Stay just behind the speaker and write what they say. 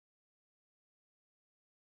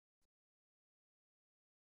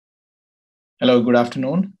Hello, good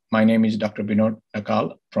afternoon. My name is Dr. Binod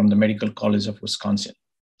Dhakal from the Medical College of Wisconsin.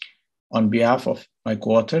 On behalf of my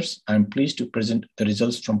co-authors, I'm pleased to present the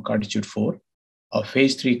results from CARTITUDE-4, a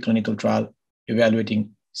phase 3 clinical trial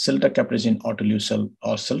evaluating cilta-cel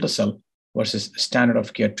or Cilta-cel versus standard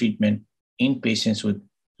of care treatment in patients with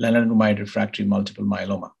lenalidomide-refractory multiple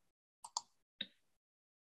myeloma.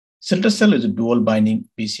 Cilta-cel is a dual-binding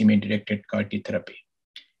BCMA-directed CAR-T therapy.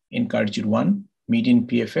 In CARTITUDE-1, median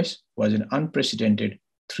PFS was an unprecedented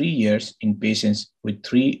 3 years in patients with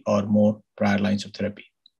 3 or more prior lines of therapy.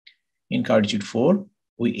 In CARTITUDE-4,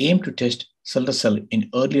 we aim to test Cilta-cel in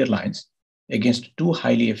earlier lines against 2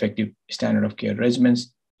 highly effective standard of care regimens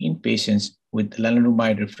in patients with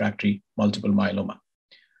lenalidomide-refractory multiple myeloma.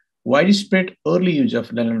 Widespread early use of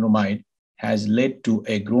lenalidomide has led to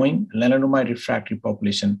a growing lenalidomide-refractory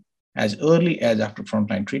population as early as after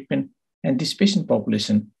frontline treatment, and this patient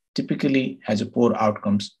population typically has a poor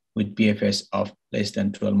outcomes with PFS of less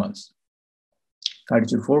than 12 months.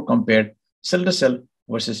 CARTITUDE-4 compared Cilta-cel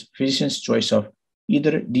versus physician's choice of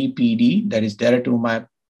either DPD, that is daratumumab,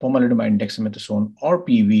 pomalidomide dexamethasone, or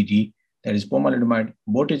PVD, that is pomalidomide,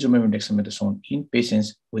 bortezomib dexamethasone in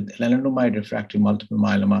patients with lenalidomide refractory multiple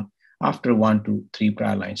myeloma after 1 to 3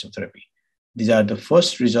 prior lines of therapy. These are the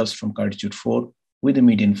first results from CARTITUDE-4 with a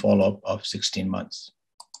median follow-up of 16 months.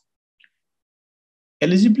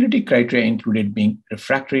 Eligibility criteria included being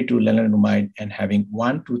refractory to lenalidomide and having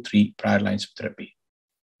 1 to 3 prior lines of therapy.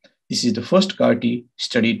 This is the first CAR-T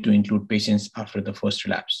studied to include patients after the first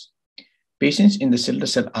relapse. Patients in the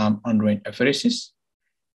Cilta-cel arm underwent apheresis,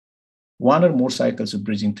 1 or more cycles of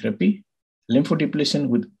bridging therapy, lymphodepletion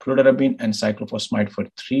with fludarabine and cyclophosphamide for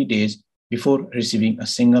 3 days before receiving a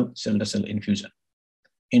single Cilta-cel infusion.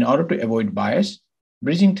 In order to avoid bias,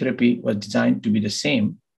 bridging therapy was designed to be the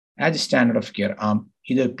same as a standard of care arm,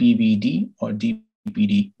 either PVD or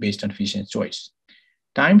DPD based on physician's choice.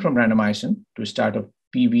 Time from randomization to start of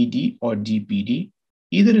PVD or DPD,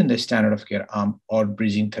 either in the standard of care arm or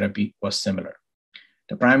bridging therapy, was similar.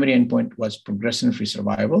 The primary endpoint was progression-free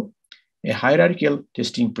survival. A hierarchical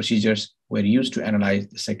testing procedures were used to analyze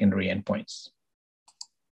the secondary endpoints.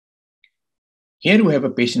 Here we have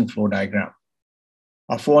a patient flow diagram.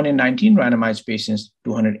 Of 419 randomized patients,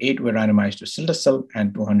 208 were randomized to Cilta-cel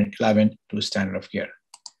and 211 to standard of care.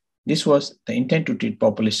 This was the intent to treat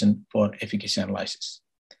population for efficacy analysis.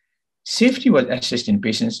 Safety was assessed in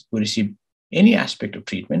patients who received any aspect of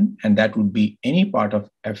treatment, and that would be any part of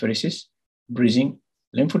apheresis, bridging,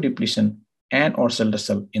 lymphodepletion, and or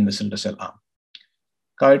Cilta-cel in the Cilta-cel arm.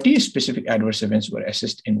 CAR-T specific adverse events were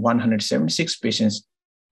assessed in 176 patients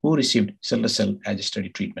who received Cilta-cel as a study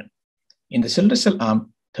treatment. In the Cilta-cel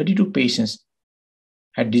arm, 32 patients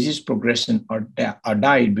had disease progression or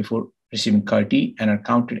died before receiving CAR-T and are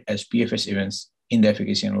counted as PFS events in the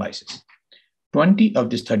efficacy analysis. 20 of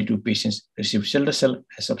these 32 patients received Cilta-cel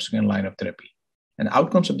as subsequent line of therapy. And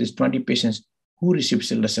outcomes of these 20 patients who received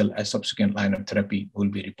Cilta-cel as subsequent line of therapy will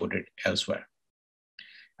be reported elsewhere.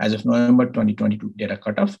 As of November 2022 data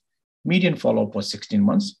cutoff, median follow-up was 16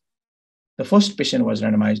 months. The first patient was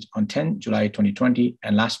randomized on 10 July 2020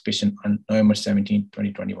 and last patient on November 17,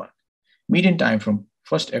 2021. Median time from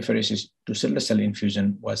first apheresis to Cilta-cel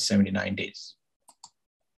infusion was 79 days.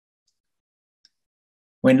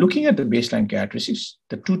 When looking at the baseline characteristics,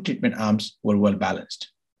 the 2 treatment arms were well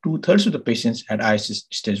balanced. 2/3 of the patients had ISS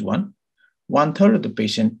stage 1. 1/3 of the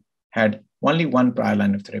patient had only 1 prior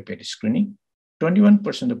line of therapy at screening.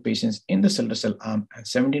 21% of patients in the Cilta-cel arm and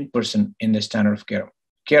 17% in the standard of care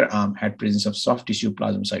arm had presence of soft tissue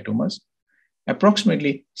plasmacytomas.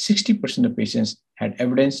 Approximately 60% of patients had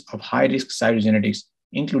evidence of high-risk cytogenetics,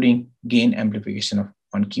 including gain amplification of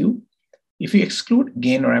 1q. If we exclude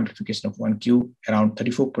gain or amplification of 1q, around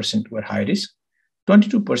 34% were high risk.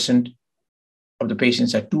 22% of the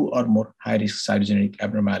patients had 2 or more high-risk cytogenetic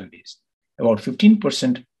abnormalities. About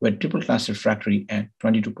 15% were triple-class refractory and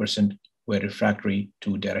 22% were refractory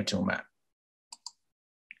to daratumumab.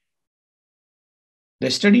 The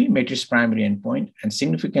study met its primary endpoint and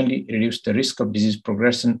significantly reduced the risk of disease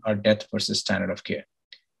progression or death versus standard of care.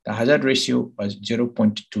 The hazard ratio was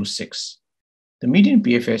 0.26. The median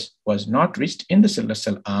PFS was not reached in the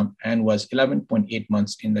Cilta-cel arm and was 11.8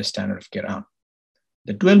 months in the standard of care arm.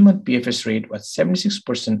 The 12-month PFS rate was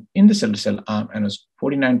 76% in the Cilta-cel arm and was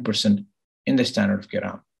 49% in the standard of care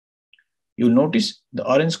arm. You'll notice the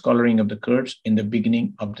orange coloring of the curves in the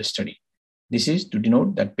beginning of the study. This is to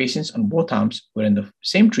denote that patients on both arms were in the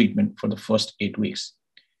same treatment for the first 8 weeks.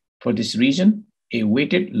 For this reason, a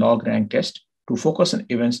weighted log rank test to focus on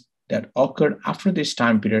events that occurred after this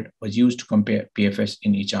time period was used to compare PFS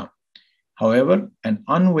in each arm. However, an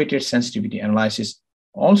unweighted sensitivity analysis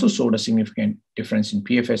also showed a significant difference in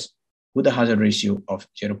PFS with a hazard ratio of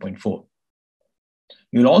 0.4.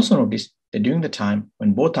 You will also notice that during the time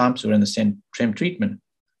when both arms were in the same treatment,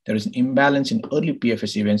 there is an imbalance in early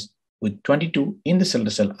PFS events with 22 in the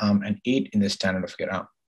Cilta-cel arm and 8 in the standard of care arm.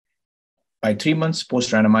 By 3 months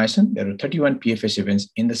post-randomization, there were 31 PFS events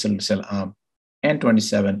in the Cilta-cel arm and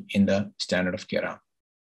 27 in the standard of care arm.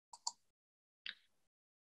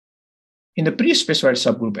 In the pre-specified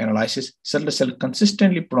subgroup analysis, Cilta-cel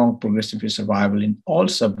consistently prolonged progression-free survival in all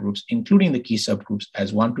subgroups, including the key subgroups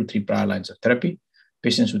as 1 to 3 prior lines of therapy,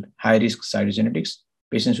 patients with high-risk cytogenetics,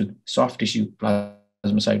 patients with soft tissue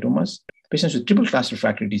plasmacytomas, patients with triple-class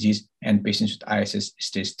refractory disease, and patients with ISS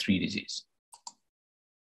stage 3 disease.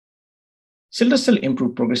 Cilta-cel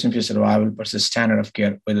improved progression-free survival versus standard of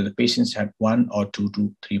care whether the patients had 1 or 2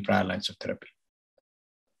 to 3 prior lines of therapy.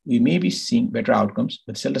 We may be seeing better outcomes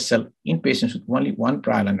with Cilta-cel in patients with only 1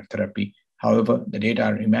 prior line of therapy. However, the data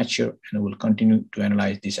are immature and we will continue to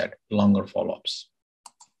analyze this at longer follow-ups.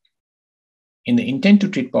 In the intent to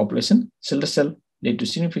treat population, Cilta-cel led to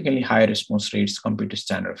significantly higher response rates compared to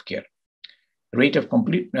standard of care. The rate of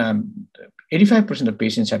 85% of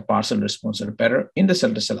patients had partial response or better in the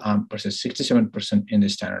Cilta-cel arm versus 67% in the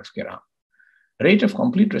standard of care arm. The rate of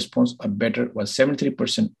complete response or better was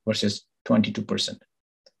 73% versus 22%.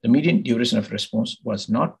 The median duration of response was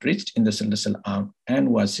not reached in the Cilta-cel arm and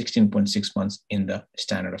was 16.6 months in the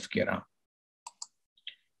standard of care arm.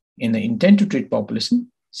 In the intent to treat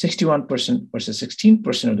population, 61% versus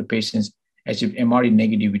 16% of the patients achieved MRD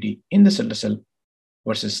negativity in the Cilta-cel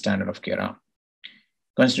versus standard of care arm.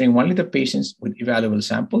 Considering only the patients with evaluable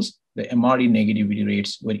samples, the MRD negativity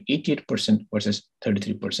rates were 88% versus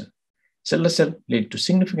 33%. Cilta-cel led to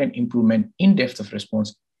significant improvement in depth of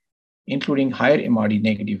response, including higher MRD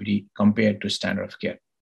negativity compared to standard of care.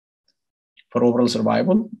 For overall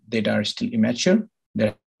survival, data are still immature.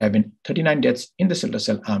 There have been 39 deaths in the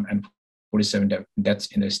Cilta-cel arm and 47 deaths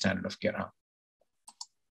in the standard of care arm.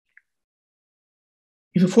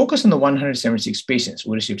 If you focus on the 176 patients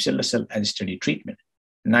who received Cilta-cel as study treatment,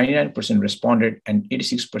 99% responded and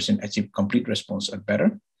 86% achieved complete response or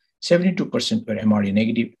better. 72% were MRD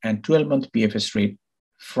negative and 12-month PFS rate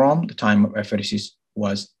from the time of apheresis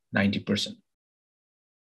was 90%.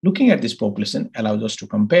 Looking at this population allows us to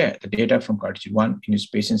compare the data from CARTITUDE-1 in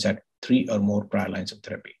which patients had 3 or more prior lines of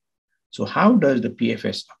therapy. So how does the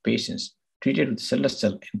PFS of patients treated with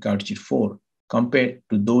Cilta-cel in CARTITUDE-4 compare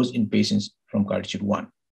to those in patients from CARTITUDE-1?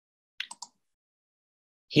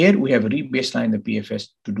 Here we have re-baselined the PFS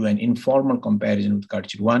to do an informal comparison with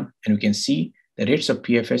CARTITUDE-1, and we can see the rates of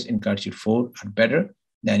PFS in CARTITUDE-4 are better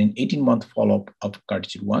than in 18-month follow-up of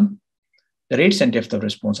CARTITUDE-1. The rates and depth of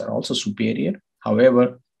response are also superior.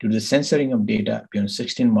 However, due to the censoring of data beyond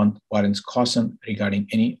 16-month warrants caution regarding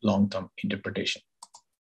any long-term interpretation.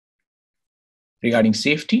 Regarding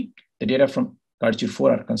safety, the data from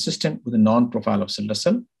CARTITUDE-4 are consistent with the non-profile of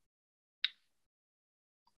Cilta-cel.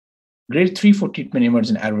 Grade 3 for treatment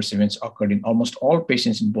emergent adverse events occurred in almost all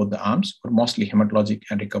patients in both the arms, were mostly hematologic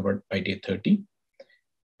and recovered by day 30.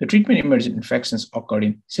 The treatment emergent infections occurred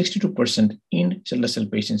in 62% in Cilta-cel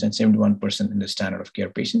patients and 71% in the standard of care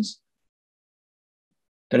patients.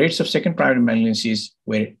 The rates of second primary malignancies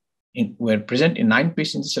were present in 9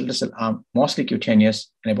 patients in the Cilta-cel arm, mostly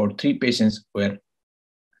cutaneous, and about 3 patients had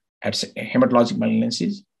hematologic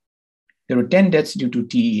malignancies. There were 10 deaths due to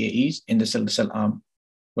TEAEs in the Cilta-cel arm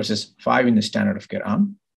versus 5 in the standard of care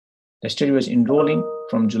arm. The study was enrolling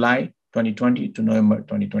from July 2020 to November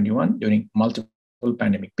 2021 during multiple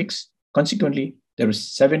pandemic peaks. Consequently, there were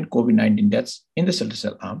 7 COVID-19 deaths in the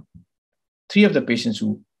Cilta-cel arm. 3 of the patients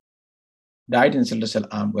who died in the Cilta-cel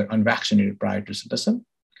arm were unvaccinated prior to Cilta-cel.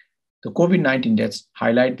 The COVID-19 deaths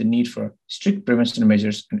highlight the need for strict prevention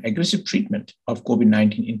measures and aggressive treatment of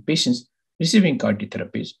COVID-19 in patients receiving CAR-T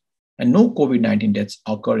therapies, and no COVID-19 deaths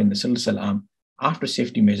occurred in the Cilta-cel arm after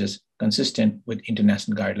safety measures consistent with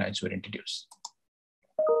international guidelines were introduced.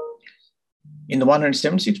 In the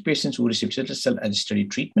 176 patients who received Cilta-cel as study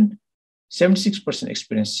treatment, 76%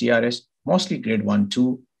 experienced CRS, mostly grade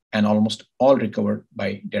 1-2, and almost all recovered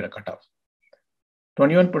by data cutoff.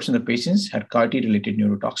 21% of patients had CAR-T-related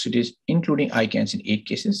neurotoxicities, including ICANS in 8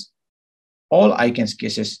 cases. All ICANS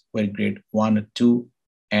cases were grade 1 or 2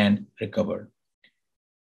 and recovered.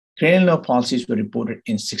 Cranial nerve palsies were reported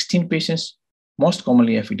in 16 patients, most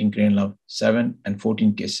commonly affecting cranial nerve. 7 and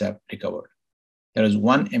 14 cases have recovered. There was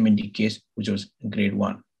 1 MND case, which was grade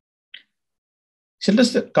 1.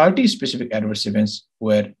 Cilta-cel CAR-T-specific adverse events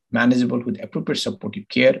were manageable with appropriate supportive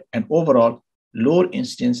care, and overall, lower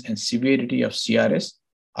incidence and severity of CRS,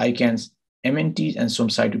 ICANS, MNTs, and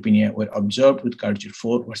thrombocytopenia were observed with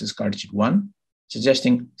CARTITUDE-4 versus CARTITUDE-1.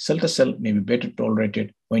 suggesting Cilta-cel may be better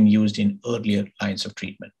tolerated when used in earlier lines of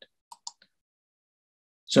treatment.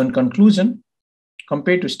 So in conclusion,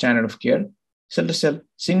 compared to standard of care, Cilta-cel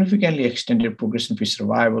significantly extended progression-free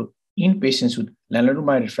survival in patients with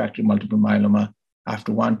lenalidomide-refractory multiple myeloma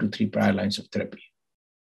after 1 to 3 prior lines of therapy.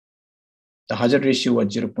 The hazard ratio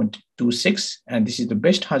was 0.26, and this is the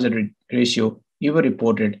best hazard ratio ever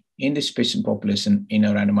reported in this patient population in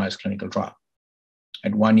a randomized clinical trial.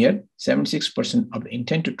 At 1 year, 76% of the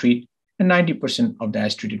intent to treat and 90% of the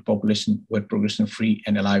as-treated population were progression-free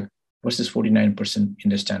and alive versus 49% in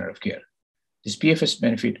the standard of care. This PFS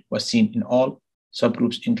benefit was seen in all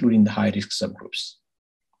subgroups, including the high-risk subgroups.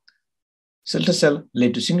 Cilta-cel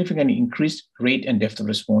led to significantly increased rate and depth of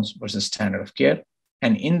response versus standard of care,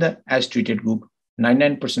 and in the as-treated group,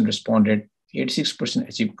 99% responded, 86%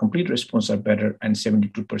 achieved complete response or better, and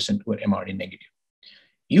 72% were MRD negative.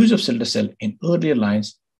 Use of Cilta-cel in earlier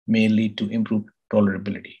lines may lead to improved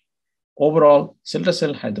tolerability. Overall,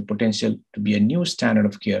 Cilta-cel has the potential to be a new standard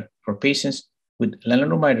of care for patients with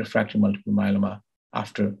lenalidomide-refractory multiple myeloma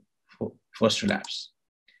after first relapse.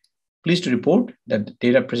 Pleased to report that the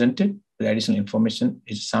data presented with additional information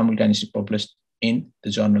is simultaneously published in the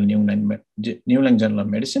journal New England Journal of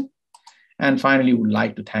Medicine. And finally, we would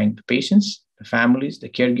like to thank the patients, the families, the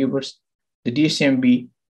caregivers, the DSMB,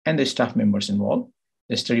 and the staff members involved.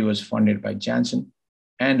 The study was funded by Janssen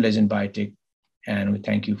and Legend Biotech, and we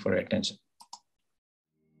thank you for your attention.